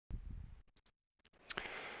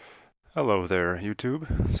Hello there,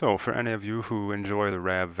 YouTube. So, for any of you who enjoy the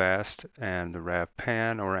RAVVAST and the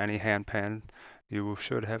RAVPan or any handpan, you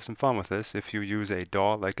should have some fun with this if you use a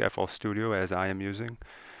DAW like FLSTUDIO as I am using.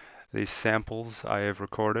 These samples I have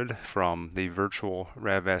recorded from the virtual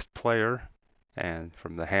RAVVAST player and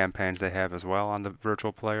from the handpans they have as well on the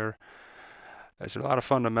virtual player. It's a lot of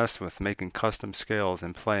fun to mess with, making custom scales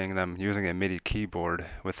and playing them using a MIDI keyboard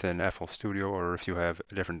within FL Studio, or if you have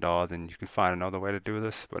a different DAW, then you can find another way to do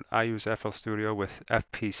this. But I use FL Studio with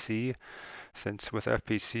FPC, since with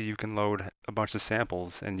FPC you can load a bunch of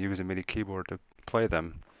samples and use a MIDI keyboard to play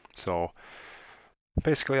them. So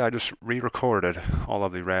basically I just re-recorded all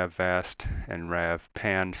of the RAVVAST and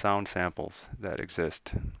RAVPan sound samples that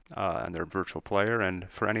exist in their virtual player, and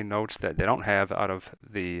for any notes that they don't have out of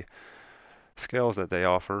the scales that they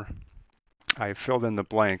offer, I filled in the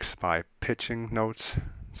blanks by pitching notes.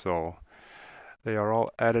 So they are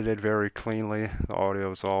all edited very cleanly. The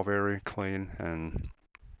audio is all very clean and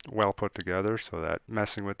well put together, so that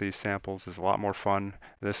messing with these samples is a lot more fun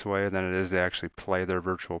this way than it is to actually play their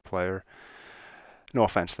virtual player. No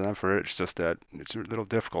offense to them for it, it's just that it's a little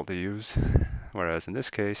difficult to use. Whereas in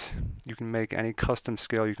this case, you can make any custom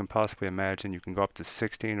scale you can possibly imagine. You can go up to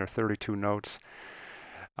 16 or 32 notes.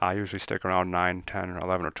 I usually stick around 9, 10, or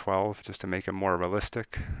 11, or 12 just to make it more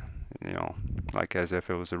realistic, like as if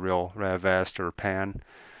it was a real RAVVAST or pan.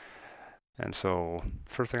 And so,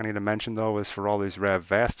 first thing I need to mention though is for all these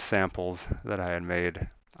RAVVAST samples that I had made,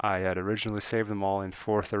 I had originally saved them all in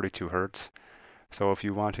 432 Hertz. So if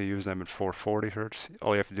you want to use them at 440 Hertz,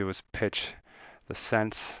 all you have to do is pitch the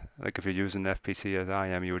cents. Like if you're using FPC as I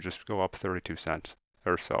am, you would just go up 32 cents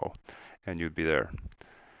or so, and you'd be there.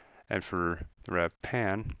 And for the Rev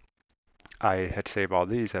Pan, I had saved all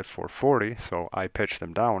these at 440, so I pitched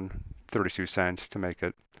them down 32 cents to make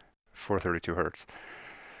it 432 Hertz.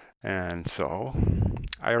 And so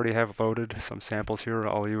I already have loaded some samples here.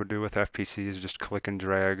 All you would do with FPC is just click and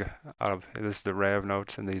drag out of this is the Rav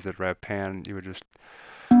notes, and these are Rev Pan. You would just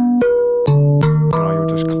you would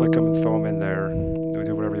just click them and throw them in there. You would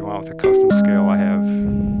do whatever you want with the custom scale.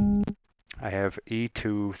 I have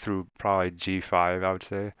E2 through probably G5, I would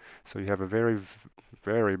say. So you have a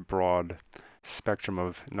very broad spectrum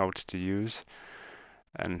of notes to use.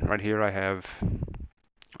 And right here I have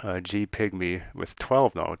G Pygmy with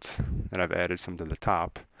 12 notes, and I've added some to the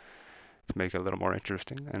top to make it a little more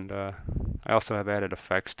interesting. And I also have added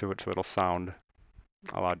effects to it so it'll sound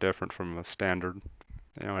a lot different from a standard.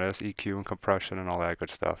 It has EQ and compression and all that good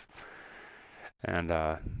stuff. And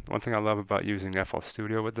one thing I love about using FL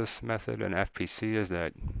Studio with this method and FPC is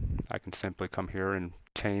that I can simply come here and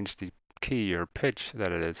change the key or pitch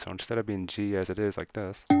that it is. So instead of being G as it is like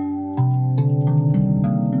this,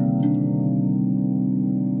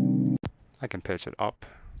 I can pitch it up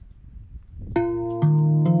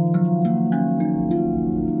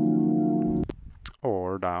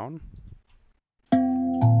or down.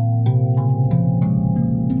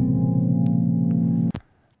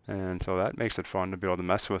 And so that makes it fun to be able to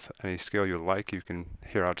mess with any scale you like. You can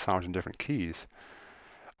hear how it sounds in different keys,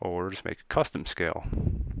 or just make a custom scale.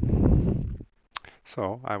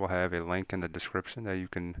 So I will have a link in the description that you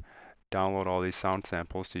can download all these sound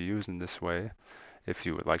samples to use in this way if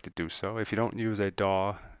you would like to do so. If you don't use a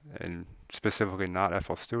DAW and specifically not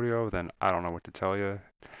FL Studio, then I don't know what to tell you.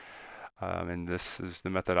 And this is the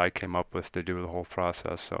method I came up with to do the whole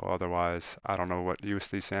process. So otherwise, I don't know what use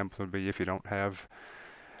these samples would be if you don't have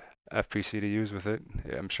FPC to use with it.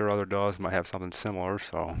 I'm sure other DAWs might have something similar.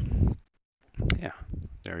 So yeah,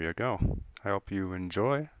 there you go. I hope you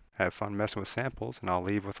enjoy. Have fun messing with samples, and I'll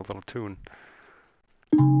leave with a little tune.